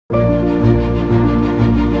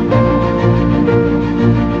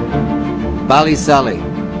Ballysally,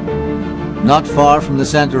 not far from the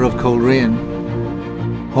centre of Coleraine,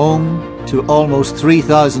 home to almost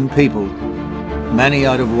 3,000 people, many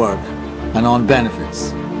out of work and on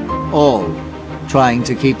benefits, all trying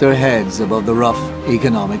to keep their heads above the rough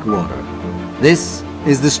economic water. This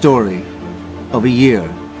is the story of a year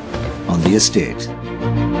on the estate.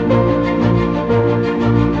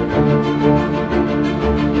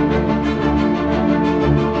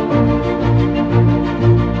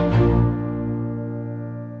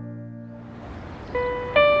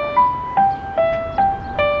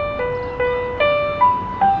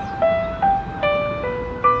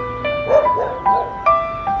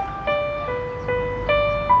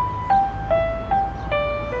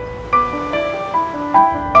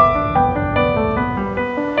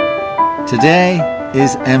 Today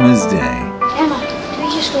is Emma's day. Emma, we're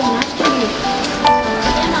just going after you.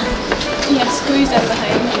 Emma! Yes, squeeze that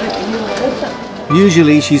behind you.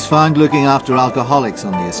 Usually she's found looking after alcoholics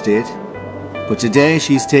on the estate, but today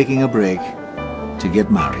she's taking a break to get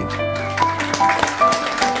married.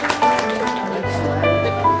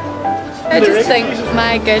 I just think,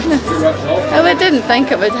 my goodness, I didn't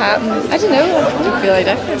think it would happen. I don't know, I don't feel like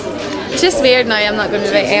it. It's just weird now I'm not going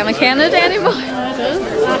to be Emma Kennedy anymore.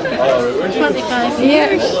 25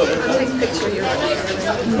 years.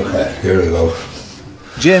 Here we go.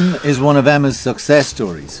 Jim is one of Emma's success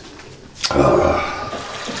stories.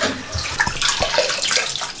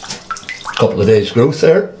 Couple of days growth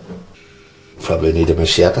there. Probably need a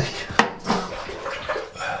machete.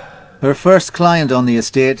 Her first client on the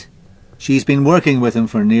estate, she's been working with him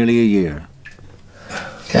for nearly a year.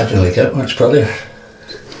 Can't really get much better.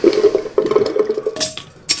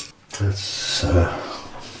 That's,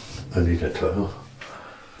 I need a towel.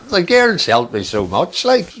 The girls helped me so much,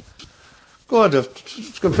 like, God,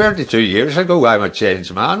 if, compared to 2 years ago, I'm a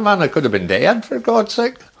changed man, I could have been dead, for God's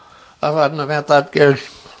sake, if I hadn't have met that girl.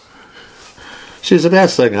 She's the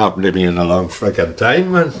best thing happened to me in a long frickin'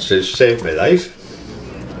 time, man. She's saved my life.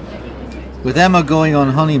 With Emma going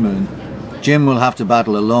on honeymoon, Jim will have to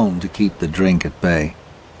battle alone to keep the drink at bay.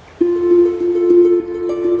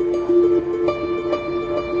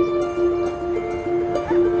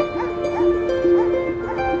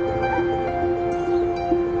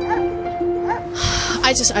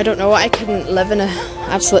 I don't know, I couldn't live in an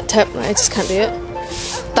absolute tip, I just can't do it.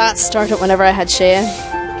 That started whenever I had Shane.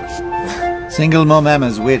 Single mum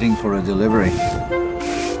Emma's waiting for a delivery.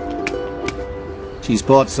 She's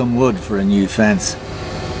bought some wood for a new fence.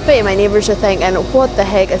 But my neighbours are thinking, what the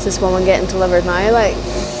heck is this woman getting delivered now? Like,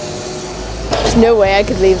 there's no way I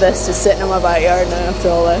could leave this just sitting in my backyard now after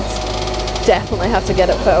all this. Definitely have to get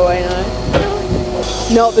it put away now.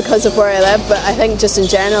 Not because of where I live, but I think just in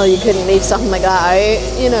general you couldn't leave something like that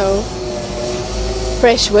out, you know.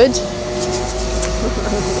 Fresh wood.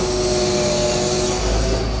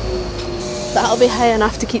 That'll be high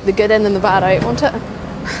enough to keep the good in and the bad out, won't it?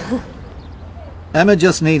 Emma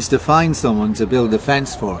just needs to find someone to build a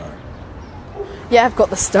fence for her. Yeah, I've got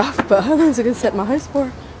the stuff, but how long is it going to sit in my house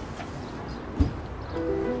for?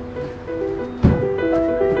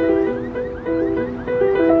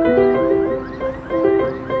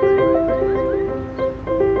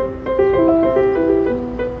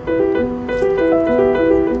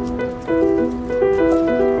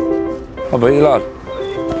 How about you, lad?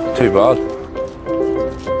 Too bad.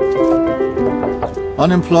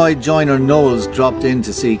 Unemployed joiner Knowles dropped in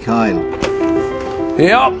to see Kyle.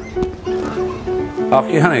 Yep. Oh,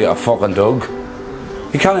 you can't get a fucking dog.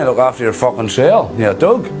 You can't look after your fucking sale. Yeah,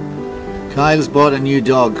 dog. Kyle's bought a new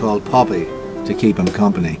dog called Poppy to keep him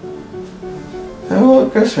company. Well,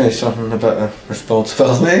 it gives me something a bit of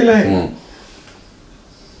responsibility, like.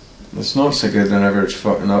 It's not so good whenever it's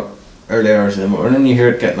fucking up early hours in the morning. You hear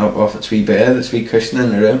it getting up off its wee bed, its wee cushion in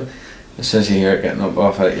the room. As soon as you hear it getting up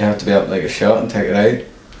off it, you have to be up like a shot and take it out.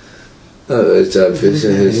 Oh, it's that fish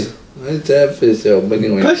of his. It's that fish of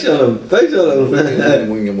his. Push on him, push on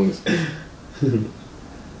him.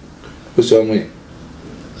 What's wrong with you?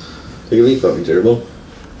 You're really fucking terrible.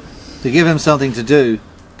 To give him something to do,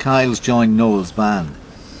 Kyle's joined Noel's band.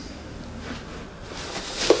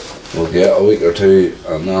 We'll get a week or two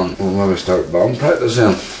and then we'll maybe start band practice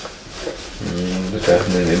then. We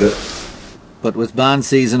definitely need it. But with band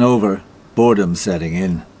season over, boredom setting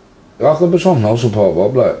in. That could be something else will pop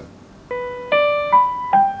up, like.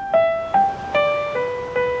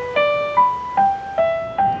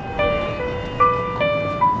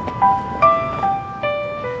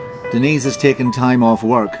 Denise has taken time off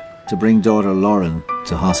work to bring daughter Lauren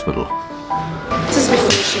to hospital. This is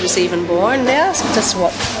before she was even born. They asked us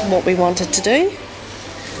what we wanted to do.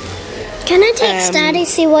 Can I text Daddy,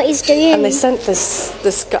 see what he's doing? And they sent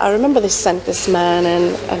this guy, I remember they sent this man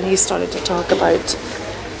in, and he started to talk about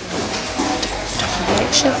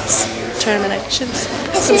terminations.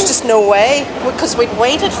 There was just no way, because we'd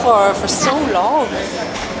waited for so long,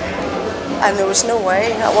 and there was no way.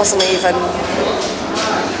 That wasn't even.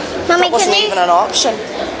 Mummy, that wasn't even an option.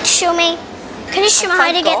 Show me? Can you show me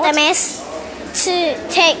how to get the to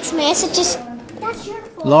text messages?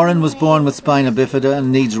 Lauren was born with spina bifida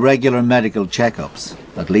and needs regular medical checkups,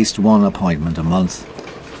 at least one appointment a month.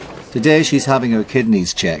 Today she's having her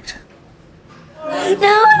kidneys checked. No. There,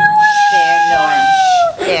 Lauren.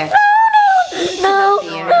 There. No.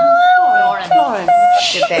 Lauren.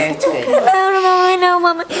 You're very good. No,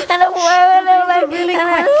 Mama. I don't want to. Really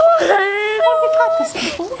quick. We've had this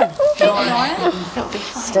before.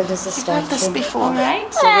 Still does the start. We've had this before.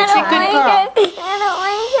 Right? So it's a good girl. I don't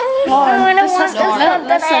like it. Lauren, I don't want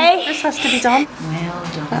this has to be done. Well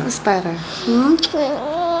done. That was better. Well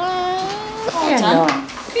done.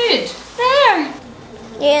 Good. There.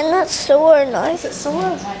 Yeah, and that's sore now. Is it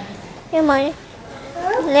sore? Yeah, my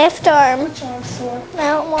left arm. Which arm's sore?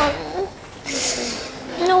 That one.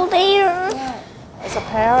 No, there. As a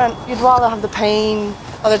parent, you'd rather have the pain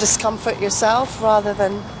or the discomfort yourself rather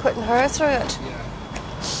than putting her through it.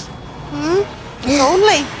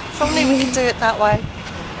 If only we could do it that way.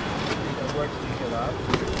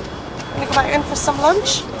 Want to go back in for some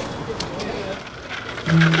lunch?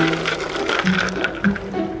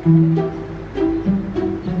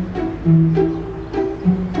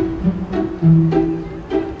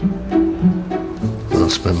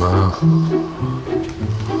 That's my ma.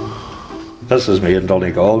 This is me in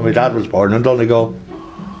Donegal. My dad was born in Donegal.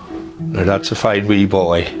 Now that's a fine wee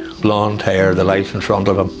boy. Blonde hair, the life in front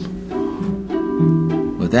of him.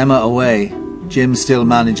 With Emma away, Jim's still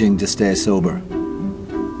managing to stay sober.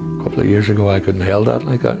 A couple of years ago I couldn't held that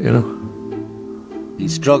like that, you know. He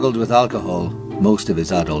struggled with alcohol most of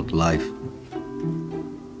his adult life.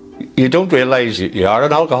 You don't realise you are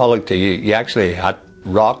an alcoholic till you actually hit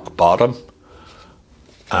rock bottom.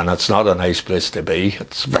 And it's not a nice place to be.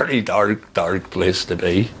 It's a very dark, dark place to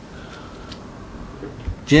be.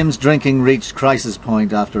 Jim's drinking reached crisis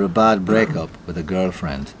point after a bad breakup with a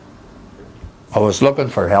girlfriend. I was looking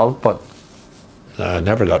for help, but I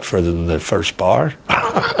never got further than the first bar,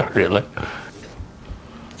 really.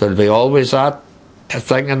 There'll be always that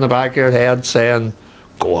thing in the back of your head saying,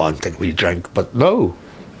 go on, take a wee drink, but no.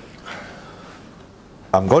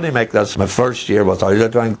 I'm going to make this my first year without a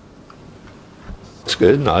drink. It's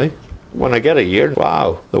good now. When I get a year,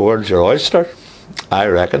 wow, the world's your oyster, I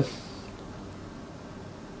reckon.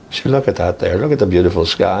 So look at that there, look at the beautiful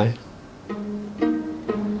sky.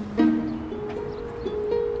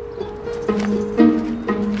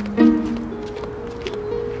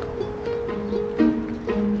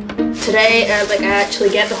 Today, I actually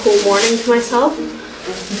get the whole morning to myself.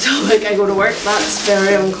 So I go to work. That's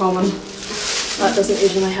very uncommon. That doesn't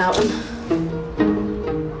usually happen.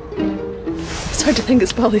 It's hard to think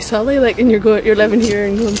it's Ballysally, like, and you're living here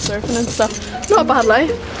and going surfing and stuff. Not a bad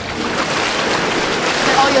life.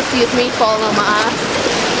 All you'll see is me falling on my ass.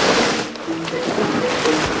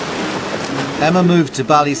 Emma moved to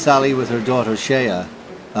Ballysally with her daughter Shea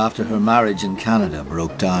after her marriage in Canada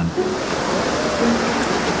broke down.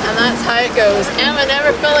 And that's how it goes. Emma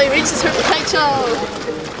never fully reaches her potential.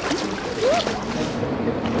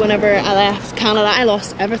 Whenever I left Canada, I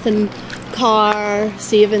lost everything. Car,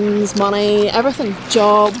 savings, money, everything.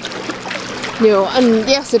 Job. You know, and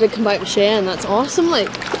yes, I did come back with Shea and that's awesome,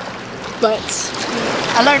 like. But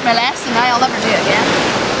I learned my lesson, now I'll never do it again.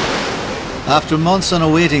 After months on a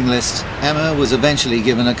waiting list, Emma was eventually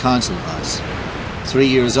given a council house. 3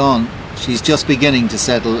 years on, she's just beginning to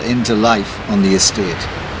settle into life on the estate.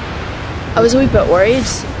 I was a wee bit worried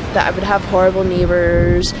that I would have horrible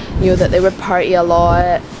neighbours, you know, that they would party a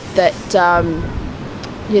lot, that,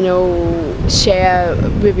 you know, Shea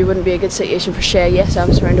maybe wouldn't be a good situation for Shea. Yes,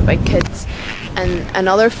 I'm surrounded by kids and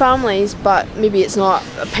other families, but maybe it's not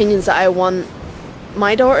opinions that I want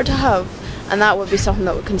my daughter to have, and that would be something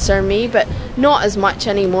that would concern me, but not as much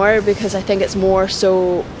anymore, because I think it's more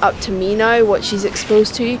so up to me now what she's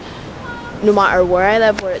exposed to, no matter where I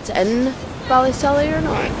live, whether it's in Ballysally or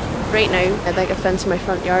not. Right now, I'd like a fence in my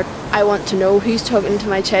front yard. I want to know who's talking to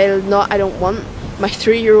my child. I don't want my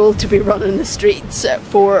 3-year-old to be running the streets at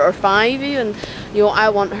 4 or 5 even. You know, I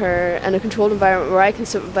want her in a controlled environment where I can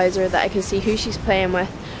supervise her, that I can see who she's playing with,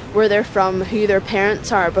 where they're from, who their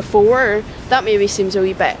parents are. Before, that maybe seems a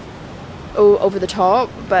wee bit over the top,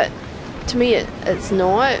 but to me it's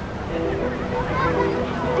not.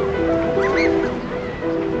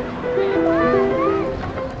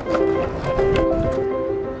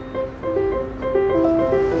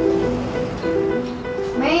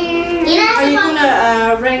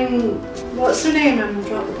 ring, what's her name, and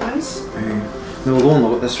drop the pounds? No, we'll go and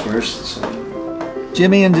look at this first. So.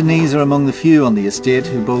 Jimmy and Denise are among the few on the estate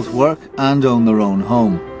who both work and own their own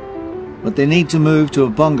home. But they need to move to a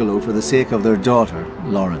bungalow for the sake of their daughter,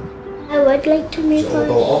 Lauren. I would like to move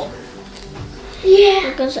house. Yeah.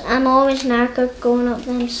 Because I'm always knackered going up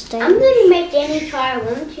them stairs. I'm going to make any car I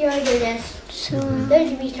want to out of this. So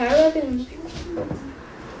there's me car looking.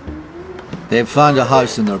 They've found a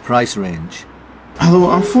house in their price range. Hello,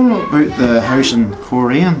 I'm phoning up about the house in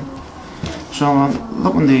Coleraine. So I'm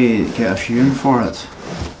looking to get a viewing for it.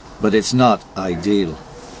 But it's not ideal.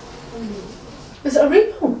 Is it a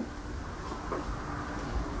repo?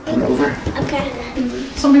 Turn it over. Okay.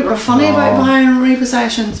 Some people are funny about buying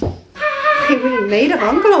repossessions. We need a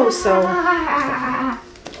bungalow, so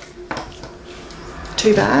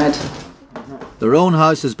too bad. Their own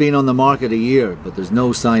house has been on the market a year, but there's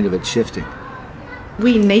no sign of it shifting.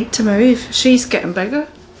 We need to move. She's getting bigger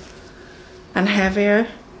and heavier,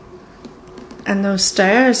 and those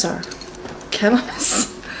stairs are killing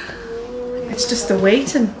us. It's just the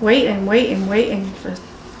waiting for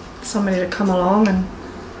somebody to come along and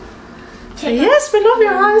say, yes, we love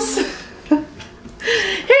your house.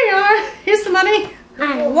 Here you are, here's the money.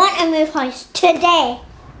 I want to move house today.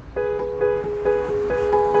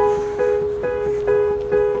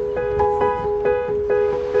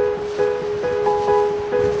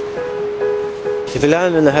 You'd be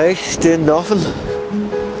lying in the house doing nothing.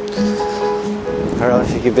 Or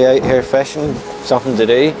else you could be out here fishing, something to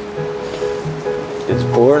do. It's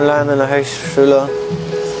boring lying in the house for so long.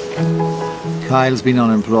 Kyle's been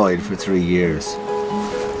unemployed for 3 years.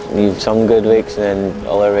 You've some good weeks and then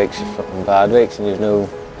other weeks are fucking bad weeks and you've no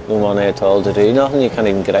money at all to do nothing. You can't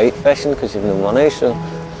even get out fishing because you've no money, so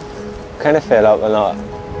kind of fed up with not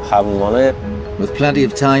having money. With plenty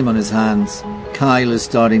of time on his hands, Kyle is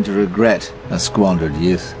starting to regret a squandered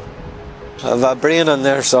youth. I've a brain in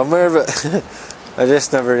there somewhere, but I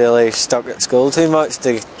just never really stuck at school too much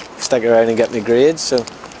to stick around and get my grades, so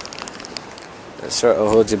it sort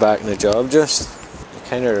of holds you back in the job just. I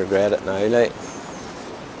kind of regret it now, like.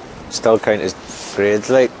 Still count as grades,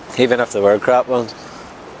 like, even if they were crap ones.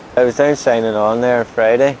 I was down signing on there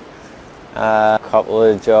Friday. A couple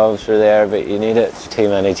of jobs were there, but you needed too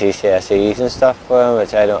many GCSEs and stuff for them,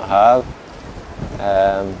 which I don't have.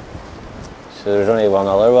 So there's only one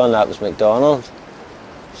other one, that was McDonald's.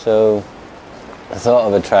 So I thought I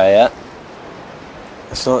would try it.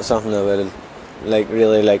 It's not something I would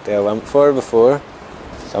really like to have went for before.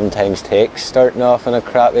 Sometimes takes starting off in a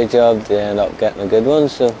crappy job to end up getting a good one,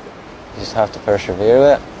 so you just have to persevere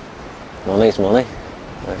with it. Money's money.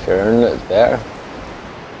 If you're earning it, it's better.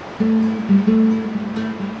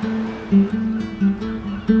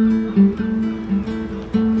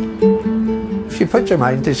 If you put your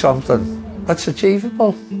mind to something, that's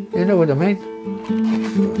achievable. You know what I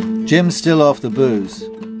mean? Jim's still off the booze,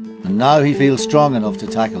 and now he feels strong enough to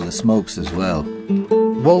tackle the smokes as well.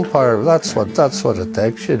 Willpower, that's what it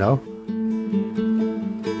takes, you know.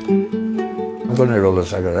 I'm going to roll a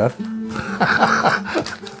cigarette.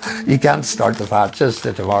 You can't start the patches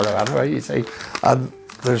to tomorrow anyway, you see. And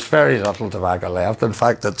there's very little tobacco left. In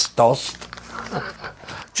fact, it's dust.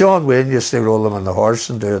 John Wayne used to roll them on the horse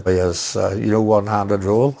and do it by his, one-handed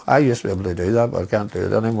roll. I used to be able to do that, but I can't do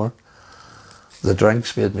it anymore. The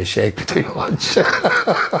drinks made me shake too much.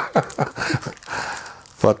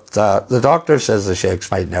 But the doctor says the shakes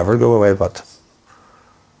might never go away, but,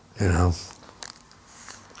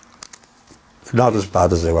 not as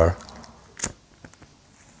bad as they were.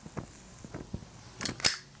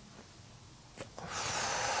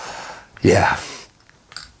 Yeah,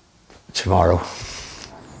 tomorrow.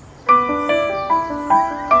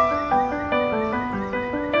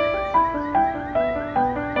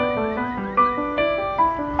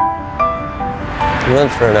 I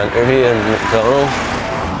went for an interview in McDonald's,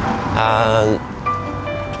 and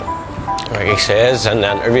like he says in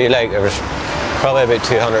the interview, there was probably about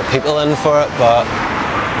 200 people in for it, but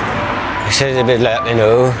he said he'd let me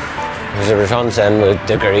know, because there was ones in with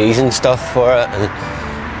degrees and stuff for it, and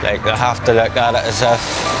they have to look at it as if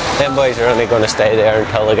them boys are only going to stay there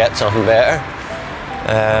until they get something better.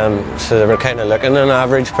 So they were kind of looking at an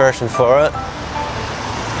average person for it.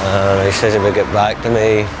 He says he would get back to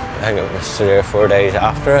me, I think it was 3 or 4 days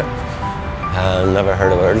after it, and never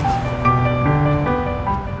heard a word.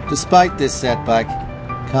 Despite this setback,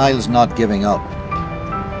 Kyle's not giving up.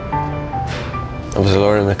 I was a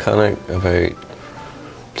lorry mechanic about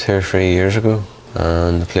 2 or 3 years ago,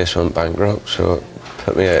 and the place went bankrupt, so it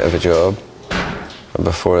put me out of a job. And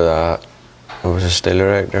before that, I was a steel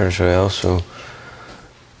erector as well,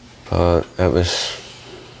 but it was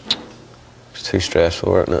It's too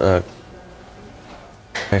stressful right now.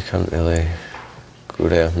 I can't really go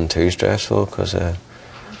to anything too stressful because of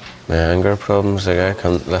my anger problems. Like, I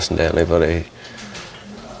can't listen to anybody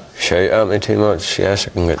shout at me too much. Yes,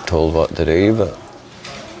 I can get told what to do, but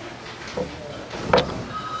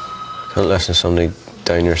I can't listen to somebody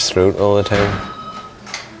down your throat all the time.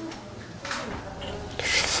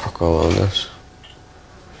 There's fuck all on this.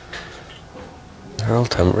 They're all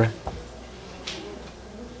temporary.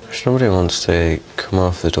 If nobody wants to come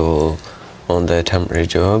off the dole onto a temporary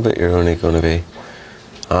job that you're only going to be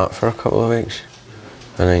at for a couple of weeks,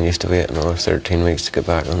 and then you have to wait another 13 weeks to get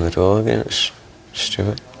back on the dole again, it's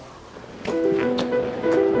stupid.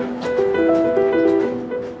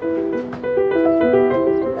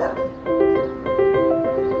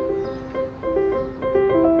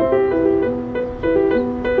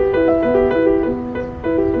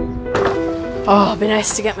 Oh, it'd be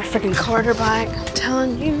nice to get my freaking quarter back, I'm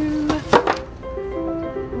telling you.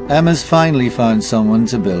 Emma's finally found someone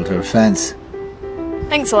to build her fence.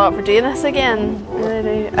 Thanks a lot for doing this again.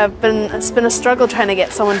 Really. It's been a struggle trying to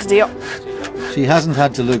get someone to do it. She hasn't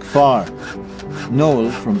had to look far.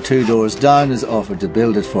 Noel from 2 doors down has offered to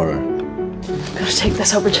build it for her. I'm gonna take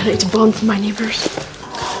this opportunity to bond with my neighbours.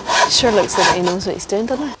 Sure looks like he knows what he's doing,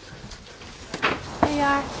 doesn't he? There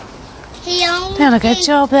you are. Doing a good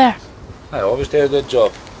job there. I always do a good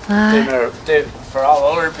job. Do for all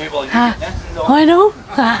other people, you get nothing done. I know.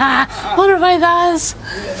 Wonder why that is.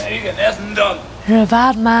 You get nothing done. You're a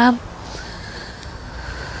bad man.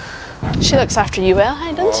 She looks after you well,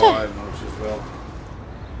 hey, doesn't she? I know she's well.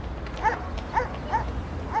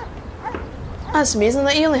 That's amazing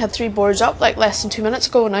that he only had 3 boards up like less than 2 minutes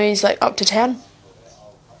ago, and now he's like up to 10.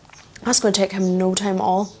 That's going to take him no time at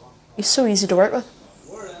all. He's so easy to work with.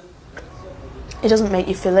 He doesn't make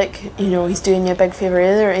you feel like, you know, he's doing you a big favour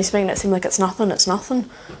either. He's making it seem like it's nothing.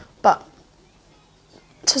 But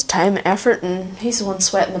it's his time and effort, and he's the one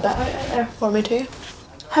sweating the bit out there for me too.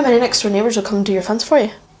 How many next door neighbours will come to your fence for you?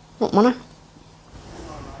 What money?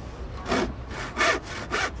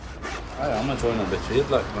 I'm enjoying a bit of trade,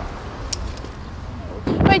 like that.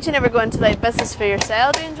 Why'd you never go into like business for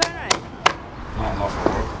yourself, do you enjoy it? Not enough for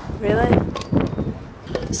work. Really?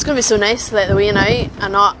 It's going to be so nice to let the wean out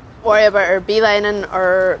and not worry about her beelining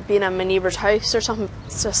or being in my neighbour's house or something.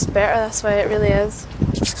 It's just better this way, it really is.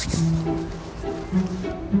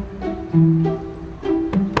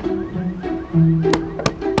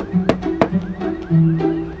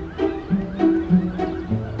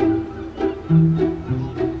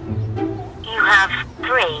 You have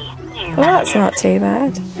 3 new Well, that's not too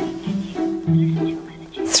bad.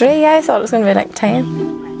 3, I thought it was going to be like 10.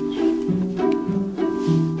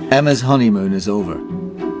 Emma's honeymoon is over.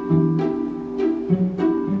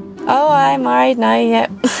 Oh, I'm married now,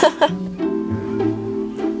 yep.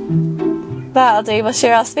 That'll do. Well,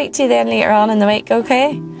 sure, I'll speak to you then later on in the week,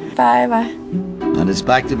 okay? Bye, bye. And it's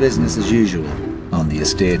back to business as usual on the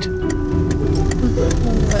estate.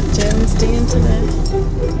 What Jim's doing today.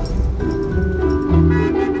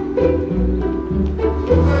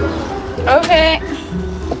 Okay.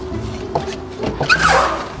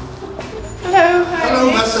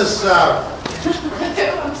 Hello, Mrs.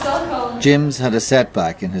 I'm still calling. Jim's had a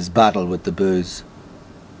setback in his battle with the booze.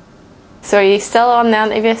 So are you still on the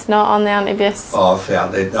anti-abuse, not on the anti-abuse? Oh,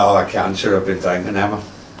 fairly. Oh, I can't sure I've been drinking, Emma.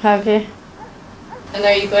 Have you? And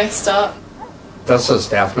are you going to stop? This is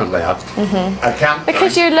definitely it. I can't.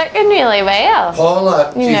 Because you're looking really well.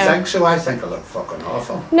 Paula, do you know. think so? I think I look fucking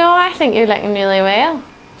awful. No, I think you're looking really well.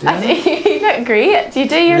 Do you? You look great. You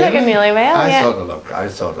do. You're looking really well. I thought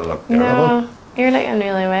I looked terrible. No, you're looking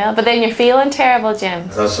really well. But then you're feeling terrible, Jim.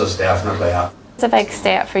 This is definitely it. It's a big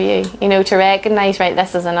step for you, you know, to recognise, right,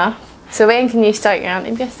 this is enough. So when can you start your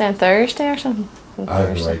anti-abuse then? Thursday or something? I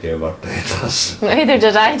have no idea what day it is. Neither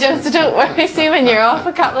did I, Jim, so don't worry. See, when you're off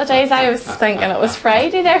a couple of days, I was thinking it was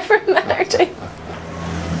Friday there for a minute or two.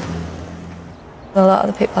 A lot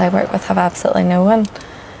of the people I work with have absolutely no one,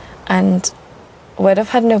 and would have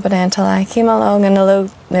had nobody until I came along. And although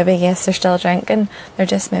maybe, yes, they're still drinking, they're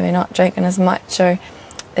just maybe not drinking as much, or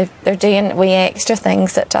they're doing wee extra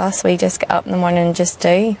things that to us we just get up in the morning and just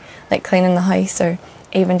do, like cleaning the house or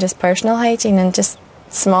even just personal hygiene and just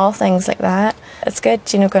small things like that. It's good,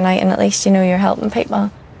 you know, going out and at least, you know, you're helping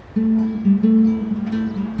people.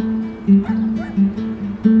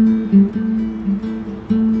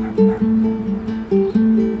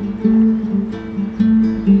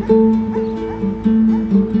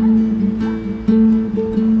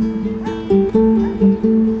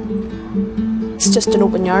 It's just an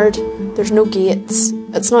open yard. There's no gates.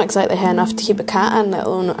 It's not exactly high enough to keep a cat in, let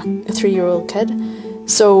alone a 3-year-old kid.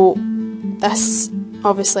 So this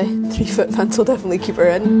Obviously, 3-foot fence will definitely keep her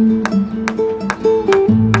in.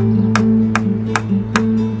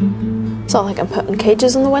 It's not like I'm putting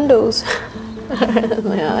cages on the windows.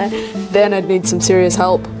 Then I'd need some serious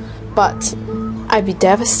help. But I'd be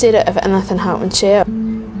devastated if anything happened to her.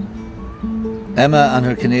 Emma and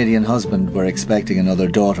her Canadian husband were expecting another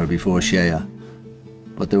daughter before Shea,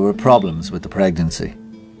 but there were problems with the pregnancy.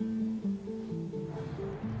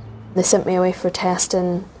 They sent me away for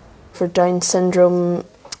testing for Down syndrome,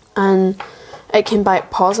 and it came back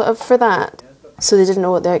positive for that. So they didn't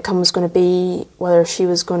know what the outcome was going to be, whether she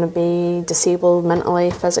was going to be disabled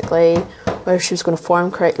mentally, physically, whether she was going to form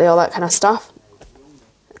correctly, all that kind of stuff.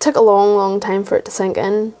 It took a long, long time for it to sink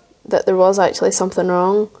in that there was actually something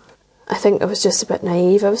wrong. I think I was just a bit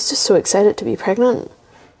naive. I was just so excited to be pregnant.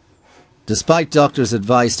 Despite doctors'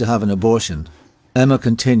 advice to have an abortion, Emma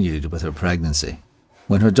continued with her pregnancy.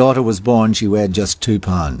 When her daughter was born, she weighed just 2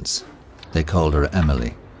 pounds. They called her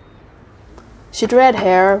Emily. She had red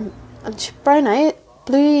hair and she had brown eyes,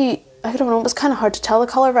 blue, I don't know, it was kind of hard to tell the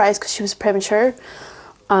colour of her eyes because she was premature.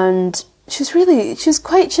 And she had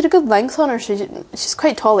a good length on her. She's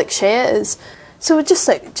quite tall like she is. So it was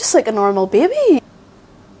just like a normal baby.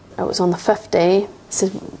 It was on the 5th day. He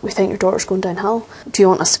said, "We think your daughter's going downhill. Do you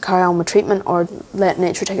want us to carry on with treatment or let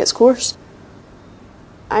nature take its course?"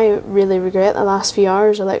 I really regret the last few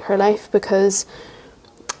hours of like her life because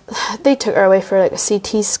they took her away for like a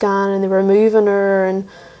CT scan and they were moving her, and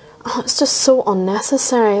it's just so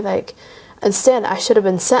unnecessary. Like, instead I should have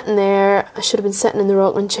been sitting there. I should have been sitting in the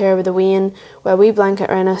rocking chair with a wee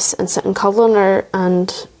blanket around us and sitting cuddling her,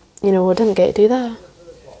 and you know, I didn't get to do that.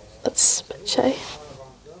 That's a bit shy.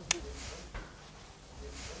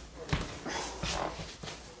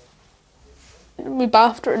 We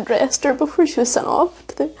bathed her and dressed her before she was sent off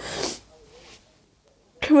to the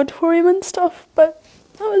crematorium and stuff, but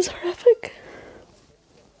that was horrific.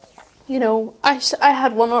 You know, I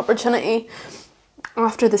had one opportunity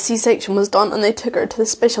after the C-section was done and they took her to the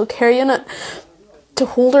special care unit to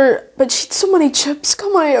hold her, but she had so many chips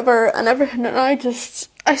come out of her and everything, and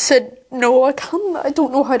I said, no, I can't, I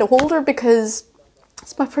don't know how to hold her because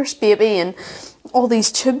it's my first baby and all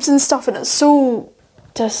these tubes and stuff, and it's so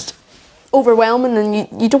just overwhelming,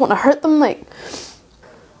 and you don't want to hurt them, like.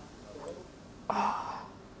 Oh.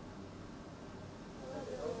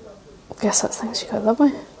 I guess that's things you gotta live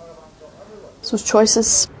with. Those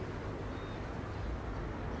choices.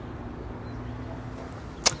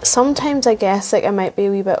 Sometimes I guess like I might be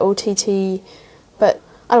a wee bit OTT, but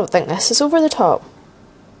I don't think this is over the top.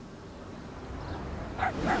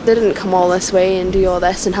 They didn't come all this way and do all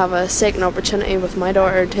this and have a second opportunity with my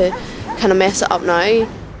daughter to kind of mess it up now.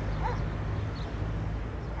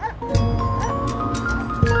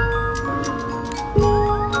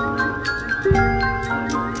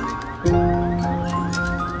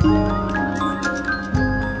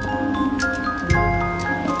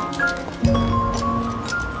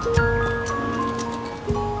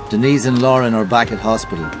 Denise and Lauren are back at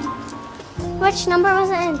hospital. Which number was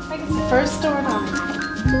it in? I think it's the first door now.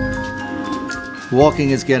 Walking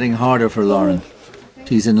is getting harder for Lauren.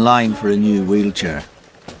 She's in line for a new wheelchair.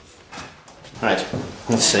 Right,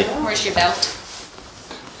 let's see. Where's your belt?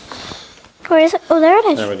 Where is it? Oh, there it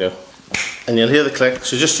is. There we go. And you'll hear the click,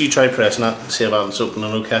 so just you try pressing that and see if it's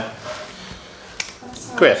opening okay.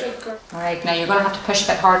 Great. Alright, now you're going to have to push a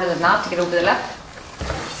bit harder than that to get over the lip.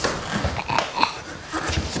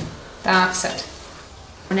 That's it.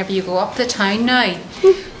 Whenever you go up the town now,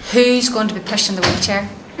 who's going to be pushing the wheelchair?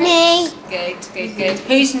 Me. Good, good, good.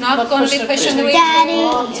 Who's not going to be pushing the wheelchair? Daddy.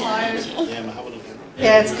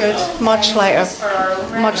 Yeah, it's good. Much lighter.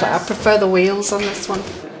 I prefer the wheels on this one.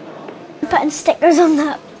 I'm putting stickers on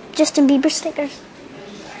that. Justin Bieber stickers.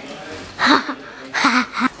 I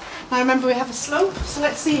remember we have a slope, so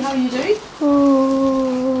let's see how you do.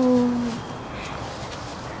 Ooh.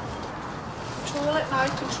 Control it now,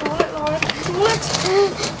 control it, Laura, control it.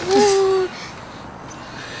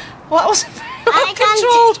 Well, that wasn't very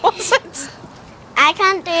controlled, was it? I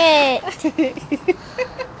can't do it.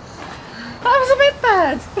 That was a bit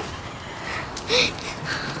bad.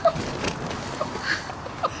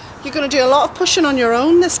 You're going to do a lot of pushing on your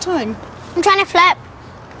own this time. I'm trying to flip.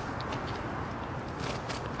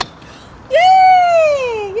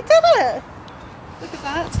 Yay! You did it! Look at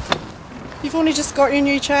that. You've only just got your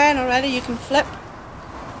new chair and already you can flip.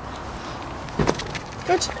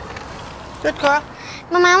 Good. Good, Cora.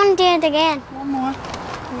 Mama, I want to do it again. One more.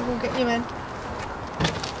 We'll get you in.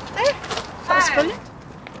 There. That was brilliant.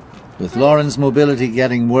 With Lauren's mobility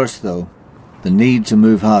getting worse though, the need to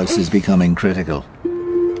move house is becoming critical.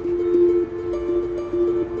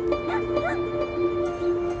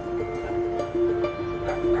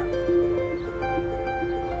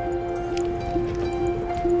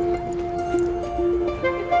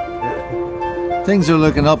 Things are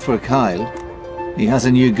looking up for Kyle. He has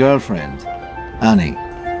a new girlfriend, Annie.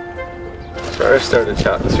 So I started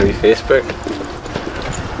chatting through Facebook,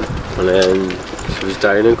 and then she was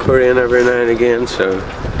down in Coleraine every now and again, so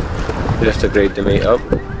we just agreed to meet up.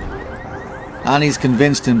 Annie's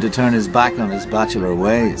convinced him to turn his back on his bachelor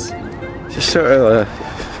ways. She's sort of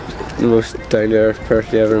the most down-to-earth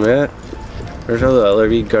person you ever met. There's all the other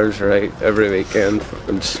wee girls are out every weekend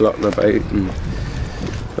fucking slutting about and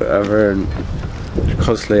whatever, and they're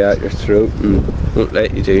constantly at your throat and won't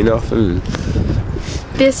let you do nothing.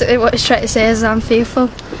 Basically what he's trying to say is I'm faithful,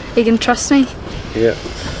 he can trust me. Yeah,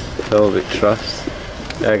 it's all about trust.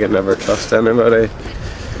 I can never trust anybody.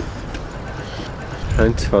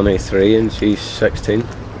 I'm 23 and she's 16.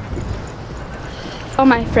 All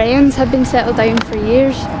my friends have been settled down for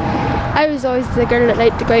years. I was always the girl that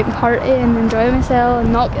liked to go out and party and enjoy myself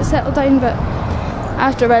and not get settled down, but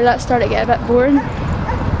after a while that started to get a bit boring.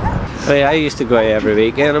 I used to go out every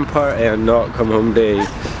weekend and party and not come home to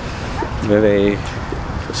maybe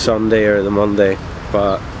Sunday or the Monday,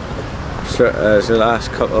 but as the last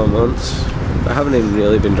couple of months, I haven't even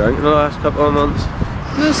really been drinking the last couple of months.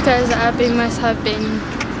 Most guys that I've been with have been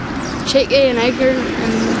cheeky and ignorant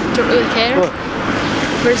and don't really care,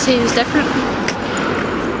 whereas he was different.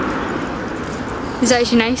 He's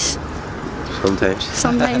actually nice. Sometimes.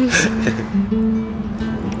 Sometimes.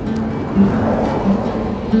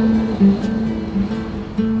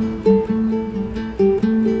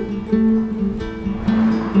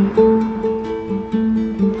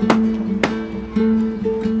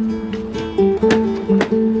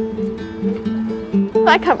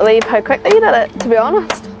 I can't believe how quickly you did it, to be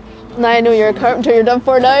honest. Now I know you're a carpenter, you're done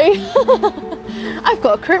for now. I've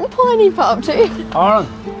got a curtain pull I need to put up too.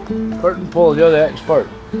 Aaron, curtain pull, you're the expert.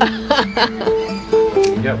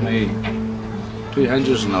 Get me 2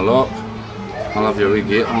 hinges and a lock. I'll have your wee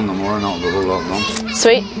gate on the morning, that'll be a whole lot done.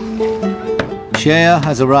 Sweet. Shea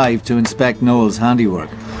has arrived to inspect Noel's handiwork.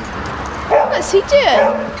 What's he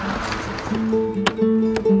doing?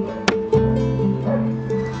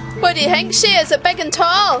 What do you think, Shea? Is it big and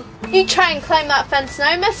tall? You try and climb that fence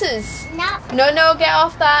now, missus. No. No, get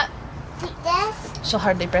off that. Like this? She'll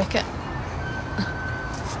hardly break it.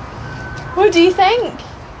 What do you think?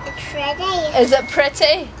 It's pretty. Is it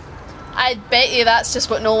pretty? I bet you that's just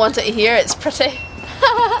what Noel wanted to hear. It's pretty.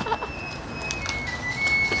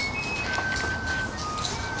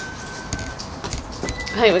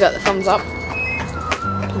 I think we got the thumbs up.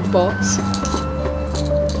 Box.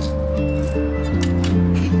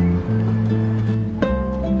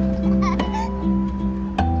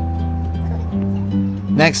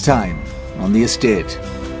 Next time on the estate.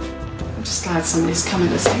 I'm just glad somebody's coming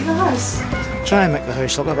to see the house. Try and make the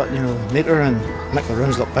house look a bit, neater and make the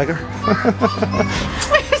rooms look bigger.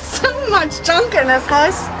 There's so much junk in this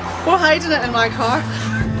house. We're hiding it in my car.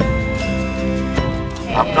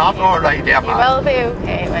 I'm not alright there, man. You will be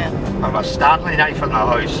okay, man. I have a Stanley knife in the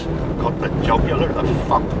house. Cut the jugular, the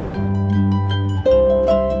fuck.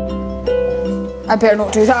 I better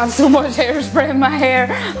not do that. I have so much hairspray in my hair.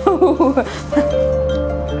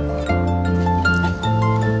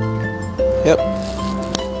 Yep.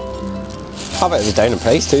 How about it was down in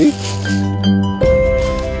price too?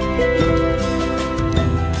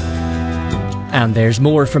 And there's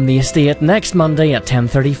more from The Estate next Monday at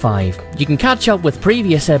 10:35. You can catch up with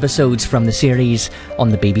previous episodes from the series on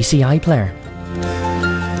the BBC iPlayer.